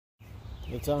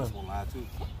What time? This one live too.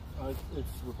 It's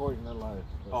recording, not live.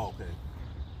 Oh, okay.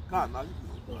 God, now you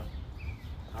can.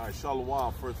 All right,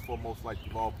 Shalom. First and foremost, like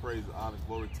give all praise, honor,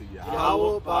 glory to Yahweh.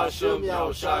 Yahweh, Ba'ashem,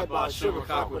 Yahushai, Ba'ashem,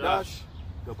 Rakakwadash.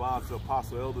 Goodbye to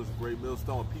Apostle Elders, Great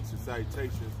Millstone, peace and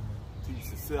salutations. To you,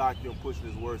 sincere Akim,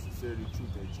 pushing his word, sincerity,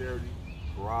 truth, and charity.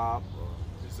 Rob.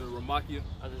 It's a Ramakia.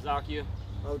 Azazakia.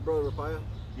 Brother Raphael.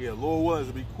 Yeah, Lord willing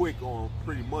to be quick on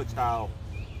pretty much how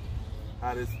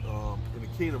this in the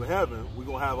kingdom of heaven we're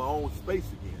gonna have our own space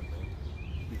again, man.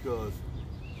 Because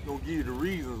it's gonna give you the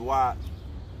reasons why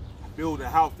building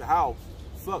house to house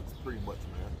sucks pretty much,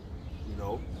 man. You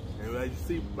know, and as you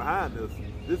see behind us,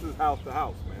 this is house to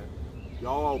house, man.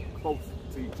 Y'all all close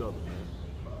to each other, man.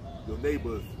 Your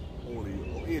neighbor's only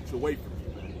an inch away from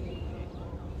you, man.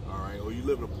 All right, or you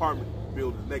live in an apartment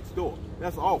building next door.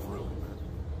 That's off really, man.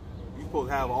 You supposed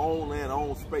to have our own land, our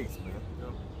own space, man.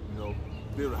 You know,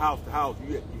 building house to house,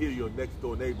 you hear your next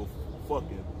door neighbor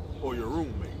fucking or your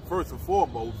roommate. First and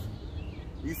foremost,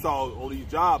 Esau on these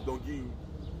jobs don't give you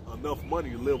enough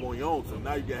money to live on your own, so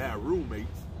now you gotta have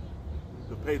roommates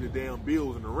to pay the damn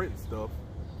bills and the rent and stuff.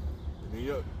 And then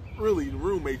you're really the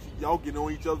roommates, y'all getting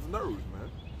on each other's nerves, man.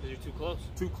 Because you're too close.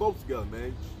 Too close together,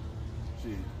 man.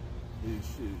 Shit. Yeah,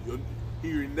 shit.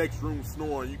 You're in the next room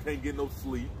snoring, you can't get no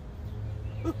sleep.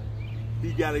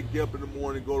 He gotta get up in the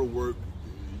morning, go to work.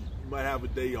 You might have a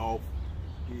day off.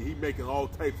 He making all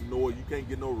types of noise, you can't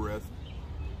get no rest.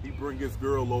 He bring his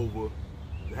girl over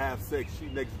to have sex, she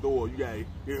next door, you gotta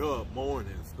hear her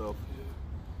moaning and stuff.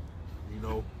 You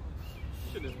know?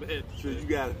 Shit is bad. So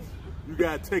you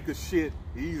gotta take a shit,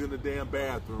 he's in the damn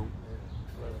bathroom.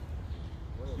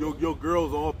 Your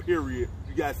girl's on her period,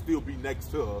 you gotta still be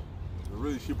next to her.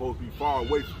 Really, she's supposed to be far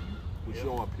away from you when she's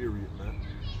on her period, man.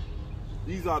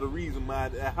 These are the reasons why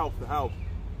that house to house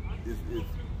is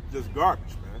just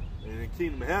garbage, man. And in the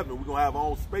kingdom of heaven, we're gonna have our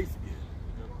own space again.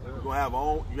 We're gonna have our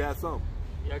own. You have something?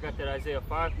 Yeah, I got that Isaiah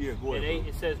 5. Yeah, go ahead. And 8,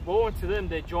 it says, "Woe unto them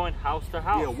that join house to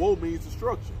house." Yeah, woe means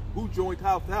destruction. Who joined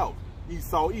house to house?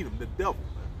 Esau, Edom, the devil,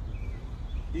 man.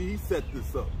 He set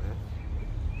this up, man.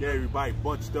 Get everybody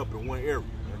bunched up in one area,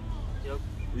 man. Yep.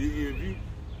 If you,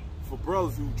 for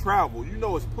brothers who travel, you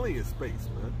know it's plenty of space,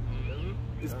 man.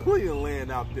 There's plenty of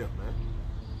land out there, man.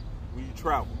 When you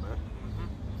travel, man.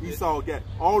 Esau got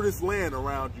all this land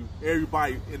around you,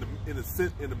 everybody in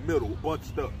the middle,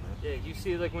 bunched up, man. Yeah, you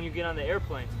see, like when you get on the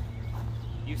airplanes,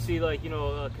 you see, like, you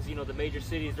know, because you know the major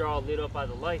cities, they're all lit up by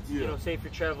the lights. Yeah. You know, say if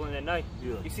you're traveling at night,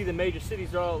 you see the major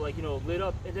cities, they're all like, you know, lit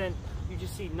up, and then you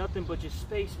just see nothing but just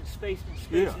space and space and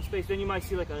space and space. Then you might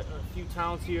see like a few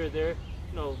towns here or there,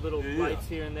 you know, little lights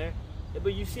here and there.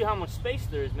 But you see how much space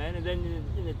there is, man. And then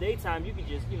in the daytime, you can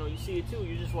just, you know, you see it too.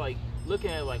 You're just like looking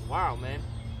at it like, wow, man,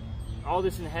 all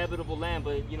this inhabitable land,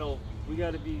 but you know, we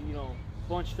got to be, you know,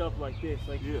 bunched up like this,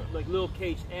 like little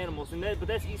caged animals. And but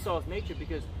that's Esau's nature,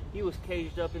 because he was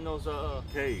caged up in those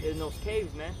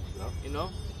caves, man. Yeah. You know.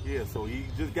 Yeah. So he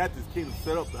just got this kingdom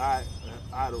set up to hide,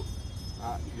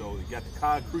 you know, he got the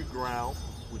concrete ground,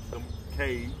 which them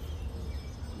caves,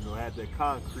 you know, had that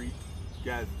concrete.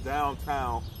 Got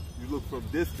downtown. You look from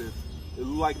distance, it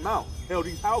look like mountains. Hell,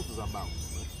 these houses are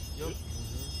mountains, man. Yep.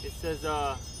 It says,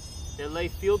 they lay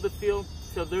field to field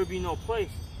till there be no place,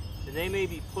 and they may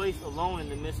be placed alone in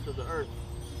the midst of the earth.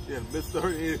 Yeah, in the midst of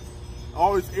the earth,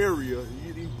 all this area,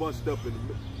 you bunched up in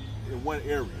one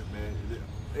area, man.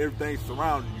 Everything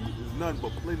surrounding you is nothing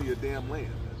but plenty of damn land,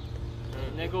 man.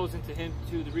 And that goes into him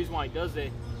too. The reason why he does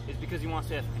that is because he wants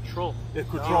to have control. Yeah,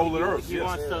 control of the earth. He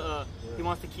wants to. He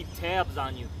wants to keep tabs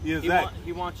on you. Yeah, exactly.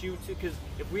 He wants you to, because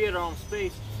if we had our own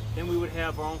space, then we would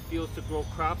have our own fields to grow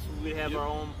crops. We would have our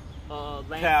own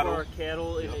land for our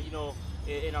cattle, and, you know,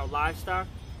 in our livestock.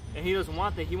 And he doesn't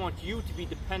want that. He wants you to be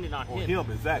dependent on him.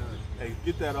 Exactly. Hey,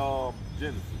 get that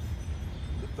Genesis,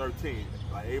 the 13.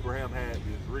 Like Abraham had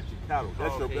his rich in cattle.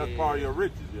 That's that's part of your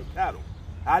riches, your cattle.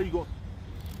 How you go?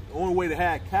 The only way to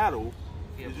have cattle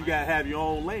is you gotta have your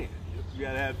own land. You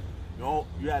gotta have your own.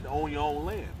 You have to own your own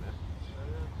land, man.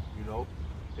 You know,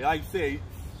 and like you say,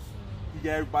 you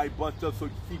got everybody bunched up so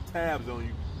you can keep tabs on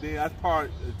you. Then that's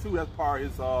part too. That's part of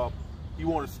his. He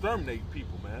want to exterminate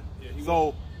people, man.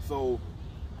 Yeah, so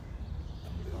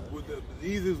with the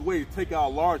easiest way to take out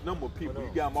a large number of people, you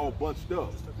got them all bunched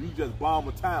up. You just bomb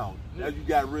a town. Now you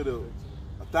got rid of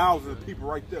 1,000 people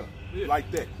right there, like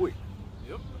that, quick.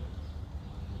 Yep.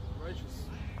 Righteous.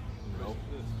 You know,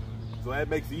 so that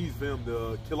makes it easy for him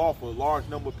to kill off a large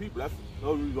number of people. That's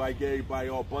no reason why get everybody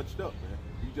all bunched up, man.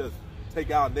 You just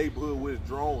take out a neighborhood with his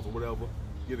drones or whatever,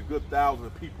 get a good 1,000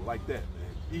 people like that,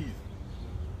 man. Easy.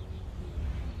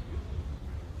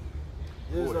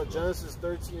 There's Genesis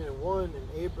 13:1,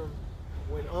 and Abram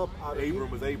went up out of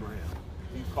Abram is Abraham.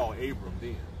 He's called Abram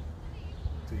then.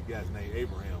 So you guys named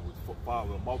Abraham, was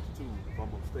father of multitude, if I'm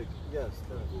not mistaken. Yes.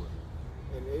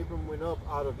 And Abram went up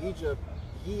out of Egypt,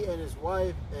 he and his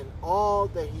wife, and all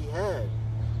that he had,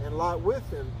 and Lot with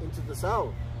him into the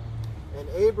south. And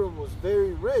Abram was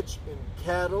very rich in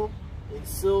cattle, in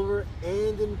silver,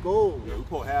 and in gold. Yeah, we're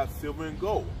supposed to have silver and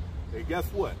gold. And guess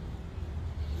what?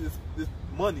 This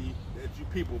money that you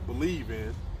people believe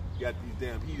in, you got these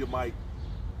damn Edomite,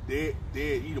 dead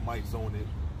Edomites on it.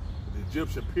 The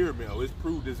Egyptian pyramid, it's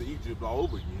proved this in Egypt all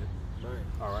over again.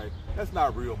 Right. All right, that's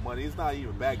not real money. It's not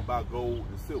even backed by gold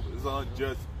and silver. It's an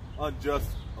unjust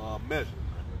measure.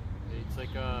 It's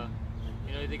like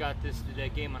you know, they got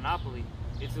that game Monopoly.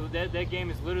 It's that game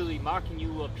is literally mocking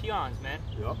you peons, man.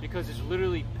 Yep. Because it's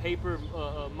literally paper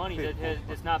money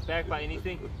that's not backed by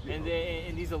anything. And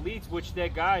these elites, which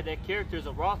that character is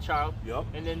a Rothschild. Yep.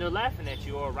 And then they're laughing at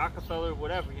you, or a Rockefeller, or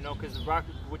whatever, you know, because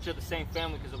which are the same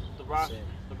family, because the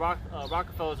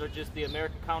Rockefellers are just the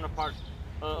American counterpart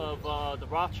of the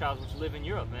Rothschilds, which live in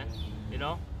Europe, man. You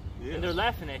know. Yeah. And they're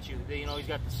laughing at you. You know, he's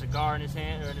got the cigar in his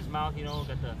hand or in his mouth. You know,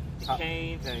 got the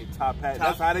cane, top hat.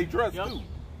 That's how they dress too.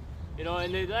 You know,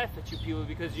 and they laugh at you people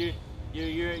because you're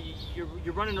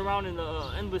running around in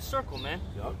an endless circle, man.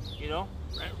 Yep. You know,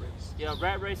 rat race. Yeah,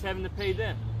 rat race, having to pay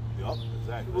them. Yep,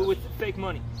 exactly. With fake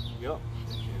money. Yep.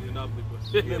 Monopoly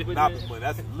money. Monopoly money.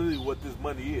 That's literally what this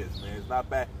money is, man. It's not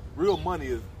bad. Real money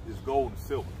is gold and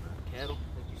silver, man. Cattle,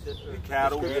 like you said. And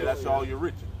cattle, yeah, that's all you're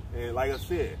rich in. And like I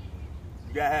said,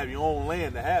 you gotta have your own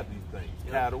land to have these things.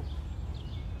 Yep. Cattle.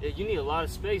 Yeah, you need a lot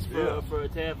of space to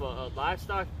have a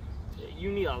livestock.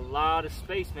 You need a lot of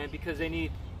space, man, because they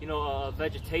need, you know,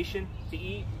 vegetation to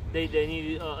eat. They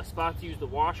need a spot to use the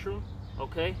washroom,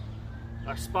 okay?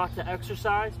 A spot to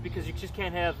exercise, because you just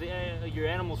can't have your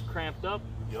animals cramped up,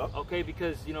 yep. Okay?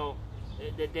 Because, you know,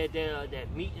 that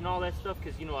meat and all that stuff,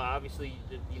 because, you know, obviously,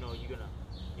 you know, you're gonna,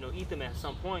 you know, eat them at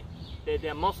some point.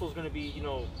 That muscle's gonna be, you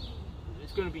know,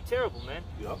 it's gonna be terrible, man.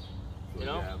 Yep. So you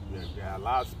know, you got a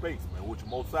lot of space, man. Which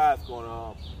Mosiah's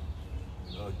gonna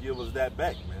give us that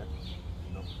back, man.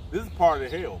 You know, this is part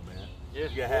of the hell, man. Yeah.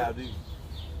 You gotta have these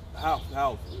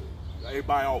house.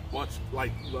 Everybody all bunched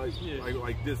like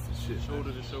this and shit.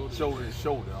 Shoulder to shoulder. Shoulder to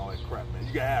shoulder and all that crap, man.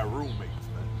 You gotta have roommates,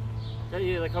 man.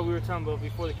 Yeah, like how we were talking about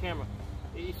before the camera.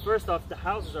 First off, the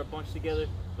houses are bunched together,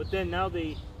 but then now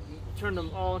they turn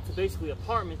them all into basically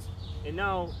apartments, and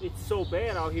now it's so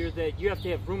bad out here that you have to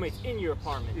have roommates in your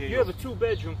apartment. Yeah, you have a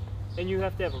 2-bedroom, and you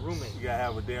have to have a roommate. You gotta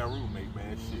have a damn roommate,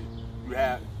 man. Shit. You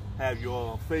have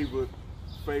your favorite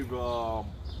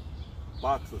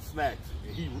box of snacks,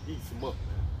 and he eats them up,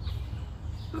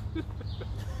 man.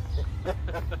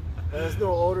 There's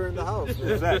no order in the house,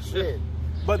 man. Exactly. Shit.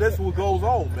 But that's what goes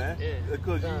on, man. Yeah.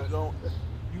 Because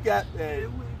you got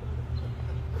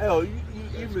hell,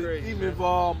 even if you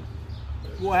want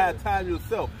to have time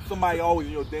yourself, somebody always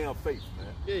in your damn face, man.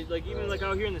 Yeah, like even like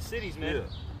out here in the cities, man. Yeah.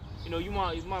 You know, you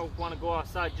might want to go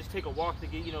outside, just take a walk to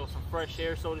get, you know, some fresh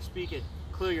air, so to speak, and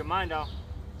clear your mind out.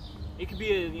 It could be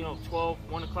you know, 12,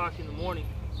 1 o'clock in the morning,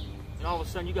 and all of a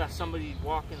sudden you got somebody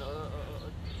walking,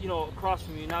 you know, across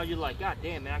from you. Now you're like, God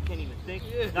damn, man, I can't even think.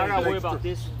 Now I gotta worry about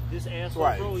this asshole,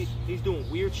 right. Bro. He's doing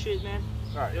weird shit, man.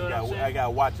 Right, you know I gotta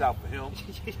watch out for him.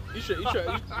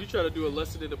 You try to do a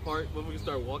lesson in the park, when we can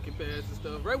start walking past and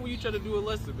stuff. Right when you try to do a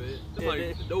lesson, man, it's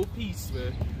like no peace,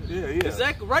 man. Yeah.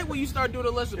 Exactly. Right when you start doing a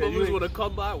lesson, motherfuckers want to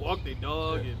come by, walk their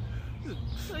dog, and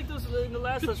like those in the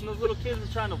last lesson, those little kids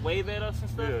were trying to wave at us and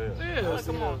stuff. Yeah. Like,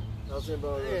 come on. I was saying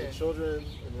about the children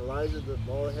and Elijah, the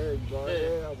bald hair,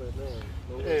 hair. I was like, man.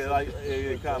 Yeah, like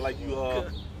kind of like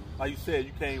you said,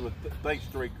 you can't even think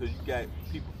straight because you got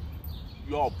people.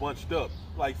 You all bunched up.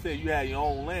 Like I said, you had your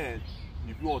own land.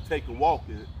 If you want to take a walk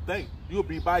and think, you'll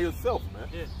be by yourself, man.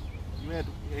 Yeah.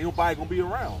 Ain't nobody gonna be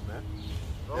around, man.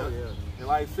 Oh yeah. And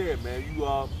like I said, man,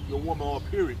 your woman on a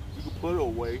period, you can put her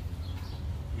away.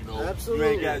 You know,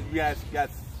 absolutely. You got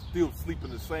still sleep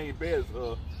in the same bed as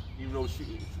her, even though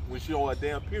when she on a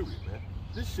damn period, man.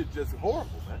 This shit just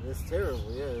horrible, man. It's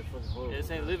terrible, yeah. It's fucking horrible. Yeah,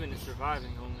 this ain't living, it's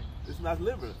surviving only. It's not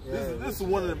living. Yeah, this is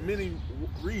one of the many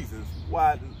reasons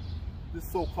why this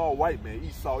so-called white man,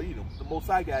 Esau Edom, the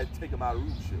Mosiah guy take him out of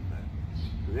rulership, man.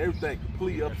 Because everything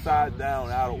completely upside down,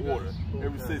 out of order,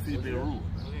 ever since he's been ruled.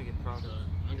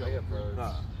 We're gonna get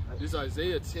problems. This is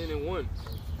Isaiah 10:1.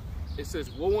 It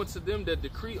says, "Woe unto them that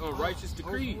decree unrighteous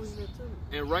decrees,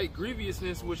 and write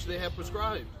grievousness which they have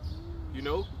prescribed." You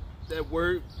know, that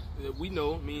word that we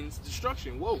know means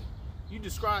destruction. Whoa, you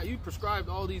prescribed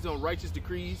all these unrighteous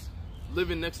decrees,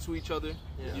 living next to each other,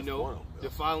 you know,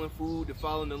 defiling food,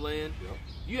 defiling the land. Yep.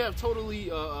 You have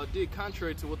totally did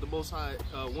contrary to what the Most High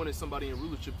wanted somebody in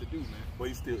rulership to do, man. But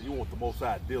you want the Most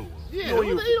High to deal with them. Yeah,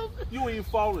 you don't even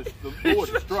follow the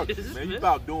Lord's instructions, man. You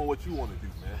about doing what you want to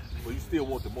do, man. But you still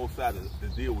want the Most High to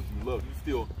deal with you, love.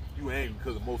 You angry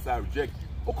because the Most High rejected you.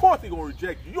 Of course he gonna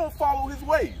reject you. You don't follow his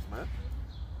ways, man.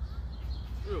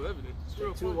 It's real evident. It's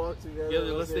real two fun. walk together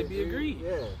unless they be agreed.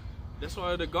 Yeah. That's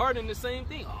why the garden, the same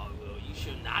thing. Oh, well, you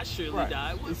should not surely Right.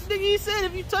 die. What nigga, he said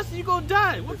if you touch it, you gonna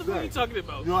die. What the fuck are you talking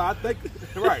about? You know, I think,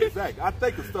 right, exactly. I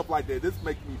think of stuff like that. This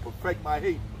makes me perfect my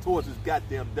hate towards this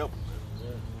goddamn devil,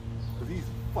 man. Because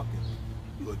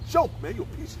he's a joke, man. You're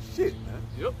a piece of shit, man.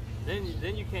 Yep.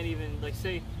 Then you can't even like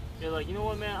say, you're like, you know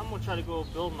what, man, I'm gonna try to go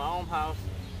build my own house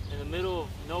in the middle of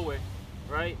nowhere,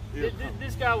 right? Yeah.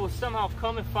 This guy will somehow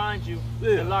come and find you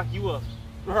Yeah. and lock you up.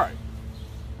 Right.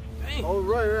 Dang. Oh,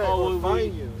 right. Oh, Or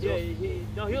find you.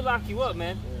 Yeah, he'll lock you up,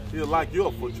 man. He'll lock you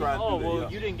up for trying Oh, to do that.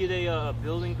 well, you didn't get a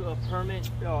building permit.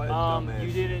 Oh, that's dumbass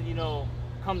you shit. didn't,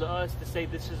 come to us to say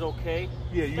this is okay.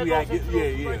 Yeah, you That gotta goes get, into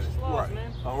those yeah, righteous laws, right.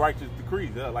 man. Unrighteous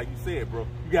decrees, like you said, bro.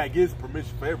 You gotta get his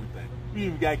permission for everything. You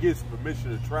even gotta get his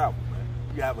permission to travel, man.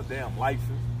 You gotta have a damn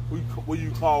license. What do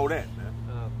you call that, man?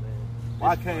 Oh, man.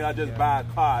 Why can't I just buy a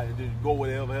car and just go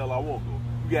wherever the hell I want to go?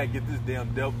 You gotta get this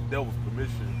damn devil's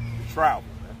permission to travel,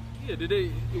 man. Yeah,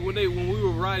 when we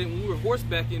were riding, when we were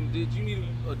horsebacking, did you need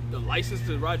a license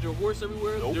to ride your horse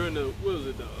everywhere? Nope. During the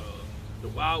the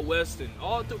Wild West and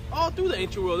all through the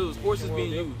ancient world, there was horses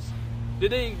being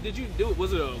used.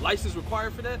 Was it a license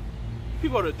required for that?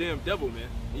 People are the damn devil, man.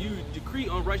 And you decree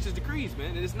unrighteous decrees,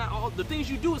 man. And it's not all the things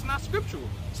you do. It's not scriptural.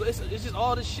 So it's just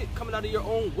all this shit coming out of your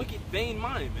own wicked, vain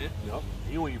mind, man. Yep.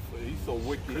 He's so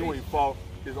wicked. He don't even follow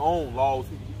his own laws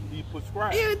he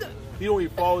prescribed. Yeah, he don't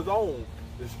even follow his own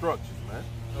instructions, man.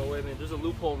 Oh, wait a minute. There's a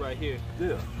loophole right here.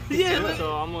 Yeah. Yeah.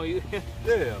 So I'm going to...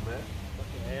 Yeah, man.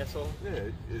 Fucking asshole. Yeah,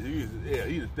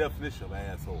 he's the definition of an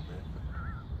asshole, man.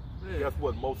 Yeah. Guess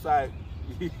what? Mosai,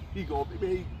 he gonna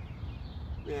be,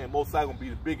 man, Mosai gonna be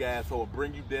the big asshole and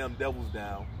bring you damn devils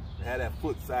down and have that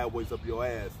foot sideways up your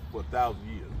ass for 1,000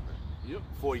 years, man. Yep.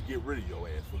 Before he get rid of your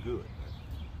ass for good, man.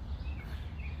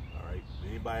 All right.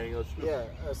 Anybody ain't else? Yeah,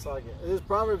 that's like it. It is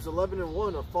Proverbs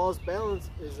 11:1. A false balance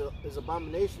is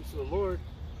abomination to the Lord,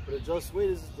 but a just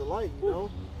weight is his delight. You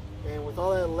know, and with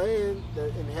all that land, the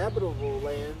inhabitable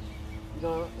land, you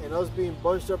know, and us being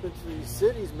bunched up into these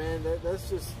cities, man,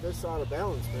 that's out of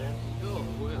balance, man. Oh,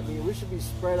 well. I mean, we should be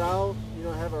spread out. You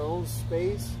know, have our own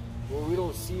space where we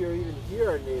don't see or even hear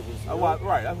our neighbors. You know?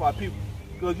 Right. That's why people,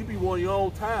 because you be wanting your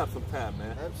own time sometime,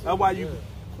 man. Absolutely, That's why yeah.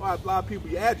 a lot of people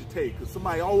be agitated because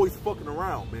somebody always fucking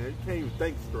around, man. You can't even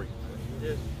think straight, man.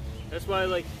 Yeah. That's why,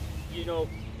 like,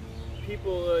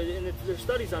 people, and there's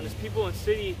studies on this, people in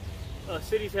cities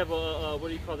have what do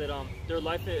you call that? Their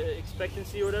life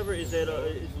expectancy or whatever is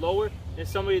lower than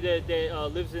somebody that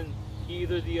lives in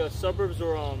either the suburbs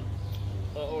or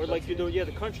like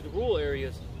the country, the rural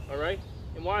areas. All right,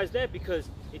 and why is that? Because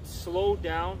it's slowed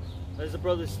down. As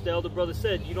the elder brother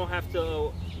said, you don't have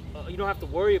to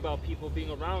worry about people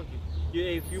being around you.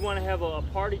 If you want to have a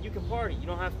party, you can party. You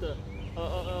don't have to.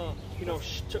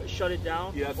 Shut it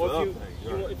down. Yeah, that's or the other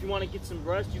thing. if you want to get some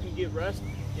rest, you can get rest.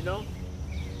 You know.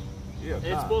 Yeah, And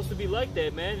it's supposed to be like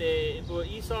that, man. But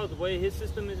Esau, the way his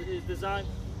system is designed,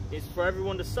 is for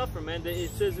everyone to suffer, man.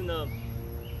 It says in the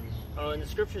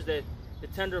scriptures that the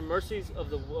tender mercies of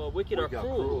the wicked are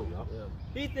cruel. Yeah.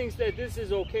 He thinks that this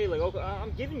is okay. Like, okay,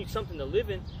 I'm giving you something to live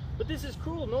in, but this is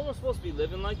cruel. No one's supposed to be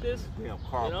living like this. Damn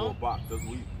cardboard box. That's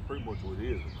pretty much what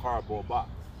it is. A cardboard box.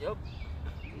 Yep.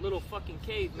 Little fucking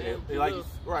cave, man. And like,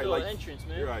 little entrance,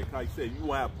 man. Right, like I said, you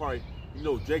want to have a party. You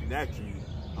know, Jake naturally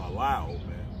loud,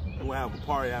 man. You want to have a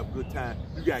party, have a good time.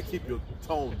 You gotta keep your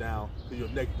tone down so your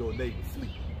next door neighbor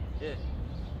sleep. Yeah.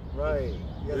 Right.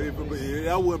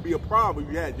 That wouldn't be a problem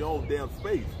if you had your own damn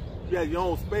space. If you had your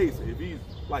own space, if he's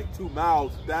like 2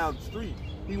 miles down the street,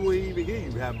 he wouldn't even hear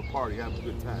you having a party, having a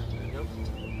good time, man. Yep.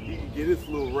 He can get his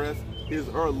little rest, his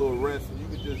or her little rest, and you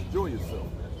can just enjoy yourself,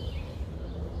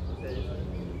 man.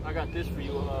 I got this for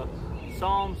you.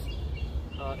 Psalms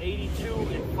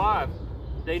 82:5.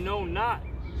 They know not,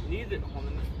 neither. Hold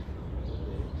on.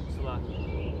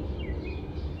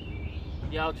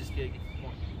 Yeah, I'll just get the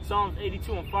point. Psalms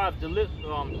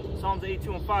 82:5. Psalms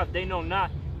 82:5. They know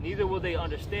not, neither will they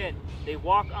understand. They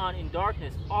walk on in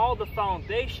darkness. All the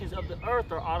foundations of the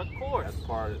earth are out of course. That's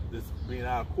part of this being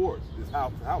out of course. This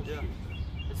house Yeah. shit.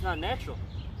 It's not natural.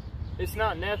 It's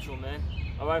not natural, man.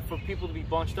 All right, for people to be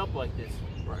bunched up like this.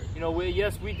 Right. You know, we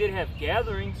did have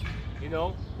gatherings, you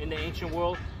know, in the ancient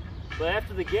world. But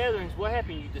after the gatherings, what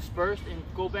happened? You dispersed and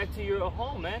go back to your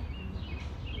home, man.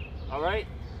 All right.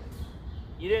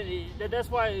 You didn't. That's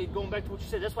why, going back to what you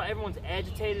said, that's why everyone's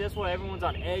agitated. That's why everyone's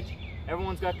on edge.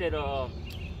 Everyone's got that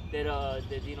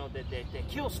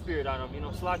kill spirit on them. You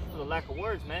know, slacking for the lack of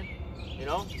words, man. You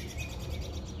know.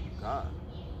 God.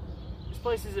 This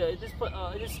place is this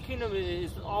kingdom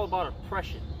is all about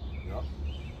oppression. Yep.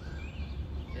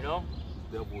 You know.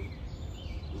 Devil.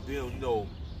 Then you know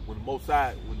when the Most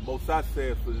High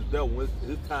says for the devil, when it's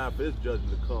his time for his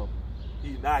judgment to come,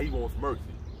 he wants mercy.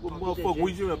 Well, motherfucker,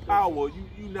 when you're in power,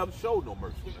 you never showed no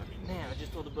mercy, man. Man, I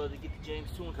just told the brother to get to James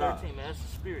 2 and 13, man. That's the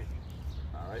spirit.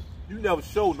 All right, you never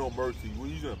showed no mercy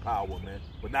when you're in power, man.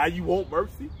 But now you want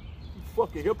mercy? You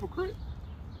fucking hypocrite.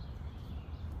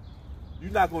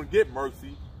 You're not gonna get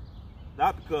mercy,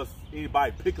 not because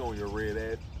anybody pick on your red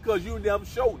ass, because you never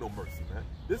showed no mercy, man.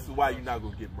 This is why you're not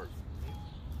gonna get mercy.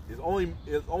 It's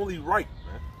only right,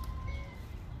 man.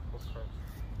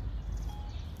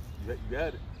 You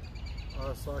got it.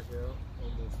 Sorry,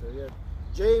 almost there. Yeah.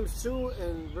 James 2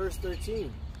 and verse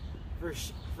 13.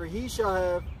 For he shall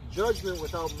have judgment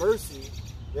without mercy,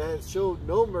 that hath showed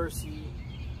no mercy,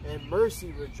 and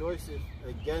mercy rejoiceth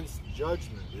against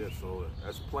judgment. Yeah, so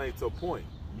that's plain to a point.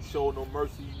 You show no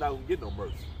mercy, you're not gonna get no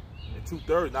mercy. And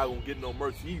 2/3 not gonna get no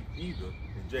mercy either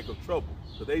in Jacob's trouble.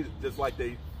 So they just like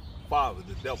they father,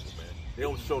 the devil, man. They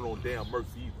don't show no damn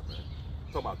mercy either, man.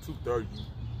 I'm talking about 2/3 you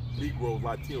Negroes,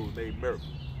 Latinos named America.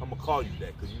 I'm gonna call you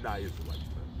that because you're not Israelites,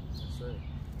 man. That's right.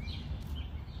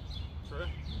 That's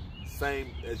right.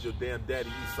 Same as your damn daddy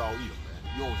Esau either, man.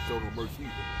 You don't show no mercy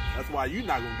either. That's why you're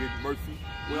not gonna get mercy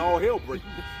when all hell breaks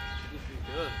loose.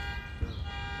 Yeah.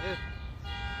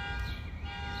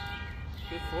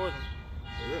 Good for them.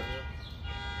 Yeah.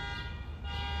 I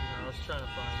was trying to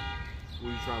find. What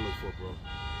are you trying to look for, bro?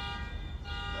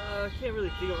 I can't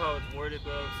really think of how it's worded,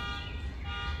 but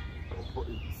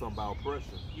Something about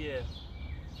oppression. yeah.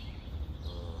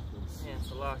 Let me see. Man,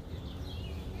 it's a lot.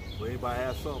 Well, anybody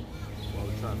have something? While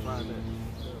we're trying to find that.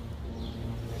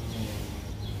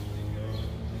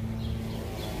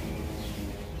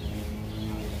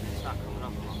 It's not coming up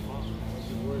on my phone.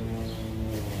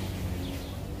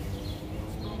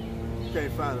 You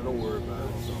can't find it, don't worry about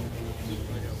it. So.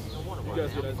 You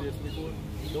guys get Isaiah 24?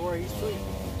 Don't worry, he's asleep.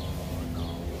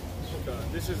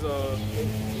 This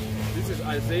is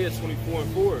Isaiah 24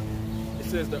 and 4. It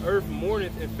says, the earth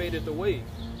mourneth and fadeth away.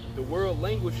 The world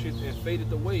languisheth and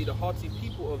fadeth away. The haughty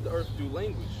people of the earth do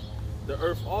languish. The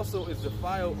earth also is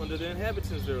defiled under the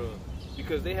inhabitants thereof,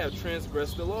 because they have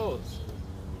transgressed the laws,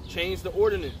 changed the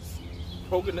ordinance,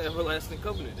 broken the everlasting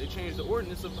covenant. They changed the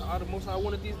ordinance of how the Most High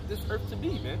wanted this earth to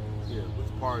be, man. Yeah, which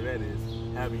part of that is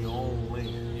having your own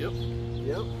land. Yep.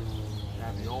 Yep.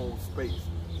 Having your own space.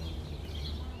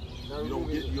 You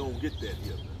don't get that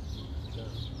here. No.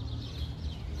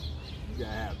 You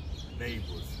gotta have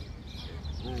neighbors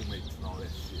and roommates and all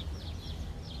that shit.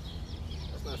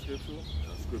 That's not scriptural.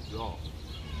 That's scripture all.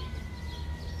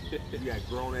 You got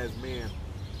grown ass men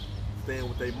staying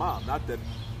with their mom. Not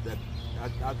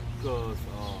because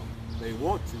they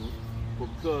want to, but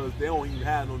because they don't even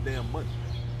have no damn money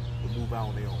to move out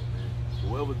on their own, man. So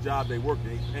whatever job they work,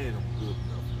 they ain't paying them good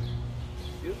enough.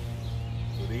 Yep.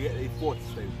 So they forced to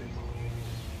stay with their mom.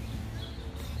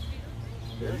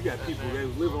 Yeah, you got people that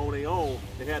was living on their own,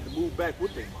 they had to move back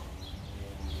with their mom.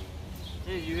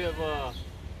 Yeah, you have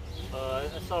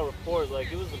I saw a report,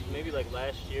 like it was maybe like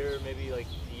last year, maybe like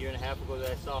a year and a half ago that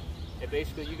I saw. And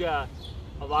basically you got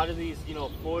a lot of these,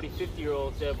 40,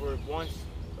 50-year-olds that were once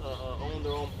owned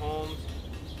their own homes.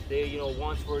 They,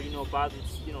 once were, by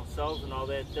themselves and all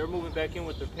that. They're moving back in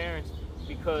with their parents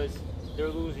because they're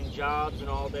losing jobs and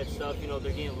all that stuff.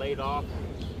 They're getting laid off.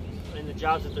 And the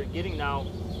jobs that they're getting now,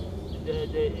 their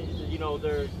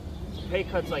pay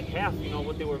cuts like half,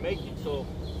 what they were making. So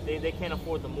they can't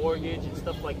afford the mortgage and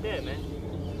stuff like that, man.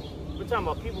 We're talking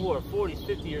about people who are 40,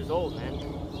 50 years old, man.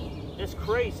 That's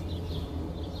crazy.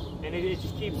 And it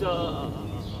just keeps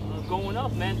going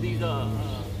up, man, these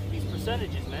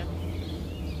percentages, man.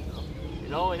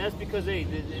 And that's because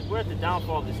we're at the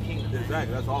downfall of this kingdom.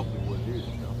 Exactly, that's ultimately what it is,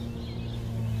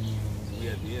 We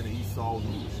at the end of Esau's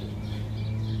leadership.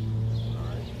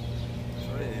 Alright.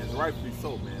 And it's rightfully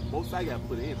so, man. Most I gotta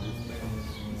put in this, man.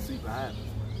 You see behind us,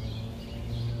 man.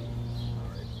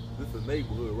 Alright. This is a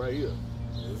neighborhood right here.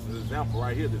 This is an example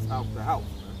right here, this house to house,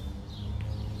 man.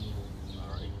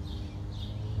 Alright.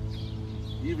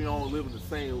 Even if you don't live in the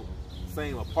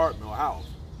same apartment or house,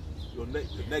 the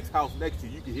next house next to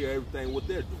you, you can hear everything what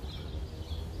they're doing.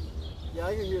 Yeah,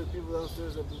 I can hear the people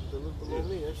downstairs that live below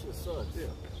me. That shit sucks. Yeah.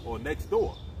 Or next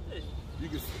door. You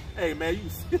can see, hey man, you can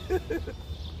see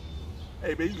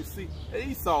hey man, you can see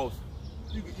Esau's,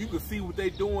 you can see what they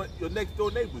doing, your next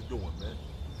door neighbor's doing, man.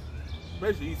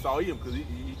 especially Esau Edom, because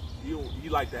he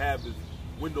like to have his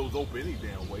windows open any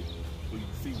damn way, so you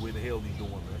can see where the hell he's doing,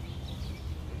 man.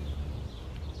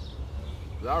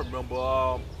 I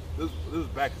remember this is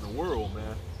back in the world,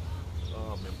 man.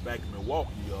 And back in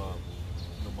Milwaukee,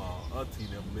 my auntie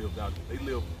and them lived out. They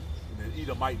lived in the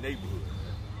Edomite neighborhood,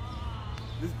 man.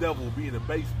 This devil will be in the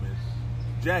basement,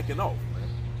 jacking off, man.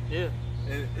 Yeah.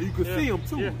 And you can see him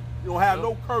too. Yeah. You don't have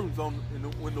no curtains in the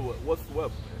window whatsoever,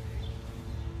 man.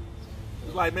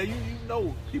 It's like, man, you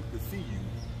know people can see you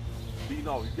beating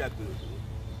off. You got the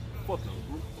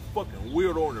fucking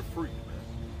weirdo and the freak, man.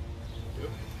 Yep.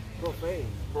 Profane.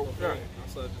 Profane.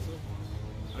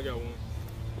 I got one.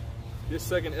 This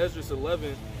 2nd Esdras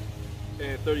 11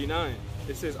 and 39.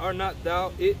 It says, "Are not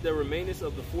thou it that remainest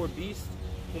of the 4 beasts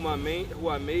who I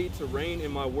made to reign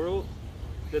in my world,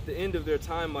 that the end of their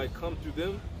time might come through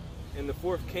them? And the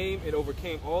 4th came and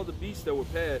overcame all the beasts that were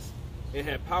past, and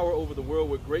had power over the world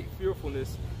with great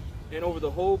fearfulness, and over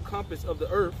the whole compass of the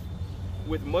earth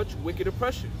with much wicked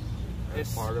oppression."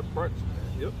 That's part of the oppression,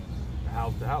 man. Yep.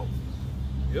 House to house.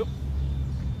 Yep.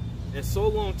 "And so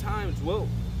long time dwelt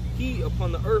he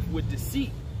upon the earth with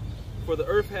deceit, for the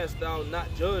earth hast thou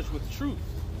not judged with truth."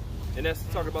 And that's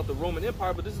talking about the Roman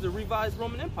Empire, but this is the revised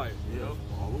Roman Empire.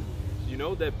 You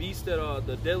know, that beast that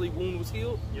the deadly wound was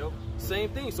healed. Yep. Same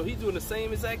thing. So he's doing the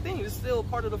same exact thing. It's still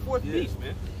part of the 4th beast,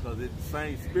 man. Because it's the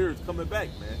same spirits coming back,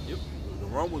 man. Yep. The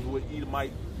Romans were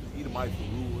Edomites were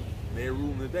ruling. They're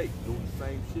ruling today, doing the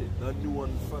same shit. Nothing new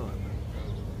under the sun, man.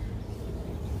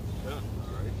 Yeah. All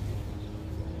right.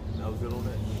 That was it on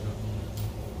that.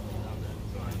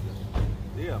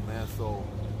 Yeah, man. So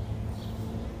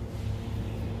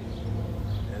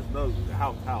there's no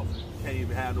house. Can't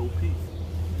even have no peace.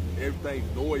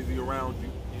 Everything's noisy around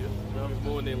you. Yeah. You're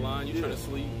mowing their line. You're trying to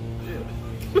sleep. Yeah.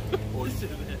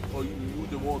 or you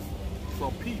just want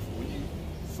some peace.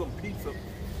 Some peace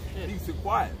and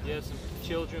quiet. Yeah, some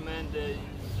children, man,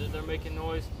 they're making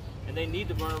noise, and they need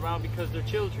to run around because they're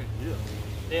children. Yeah.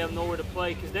 They have nowhere to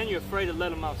play, because then you're afraid to let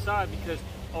them outside because,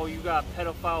 oh, you got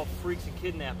pedophile freaks and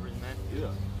kidnappers, man.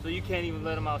 Yeah. So you can't even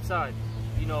let them outside.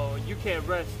 You know, you can't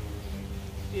rest,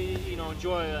 you know,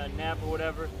 enjoy a nap or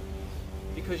whatever,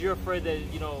 because you're afraid that,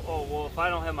 you know, oh, well, if I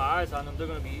don't have my eyes on them, they're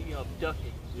going to be, you know,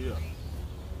 abducted. Yeah.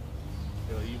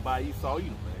 Even by Esau Edom,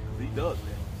 man, because he does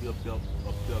that. He abduct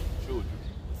children,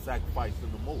 sacrifice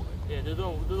them the more. Yeah, they're the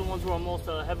ones who are most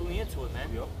heavily into it, man.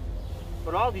 Yep.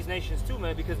 But all these nations too,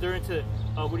 man, because they're into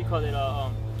what do you call it?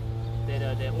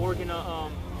 That organ,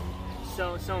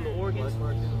 selling the organs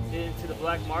into the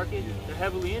black market. Yeah. They're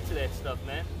heavily into that stuff,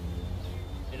 man.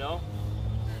 You know,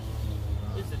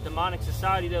 it's a demonic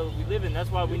society that we live in.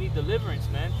 That's why we need deliverance,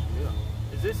 man. Yeah.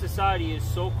 Because this society is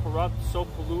so corrupt, so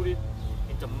polluted,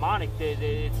 and demonic that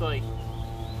it's like,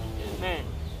 man.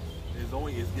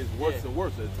 It gets worse and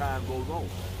worse as time goes on.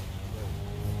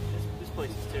 This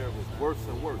place is terrible. It's worse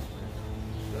and worse, man.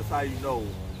 That's how you know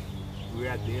we're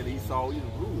at the end of Esau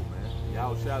Edom rule, man.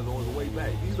 Yahushua's on the way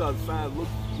back. These are the signs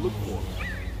look for.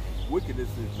 Wickedness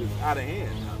is just out of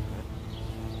hand now, man.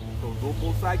 So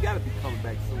both sides got to be coming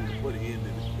back soon to put an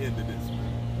end to this,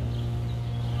 man.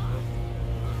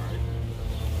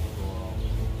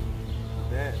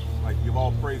 That, like, give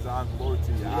all praise, honor, glory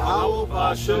to you. Yahweh,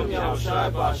 Ba'ashem,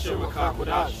 Yahushua, Ba'ashem,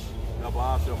 Akakwadash.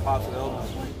 Yahweh, Apostle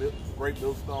Elders, great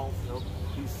millstones,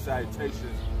 peace,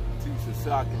 salutations, teach the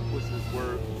shock and push this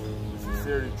word with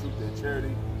sincerity, truth, and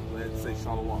charity. Go ahead and say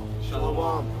shalom.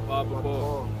 Shalom.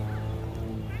 Baba.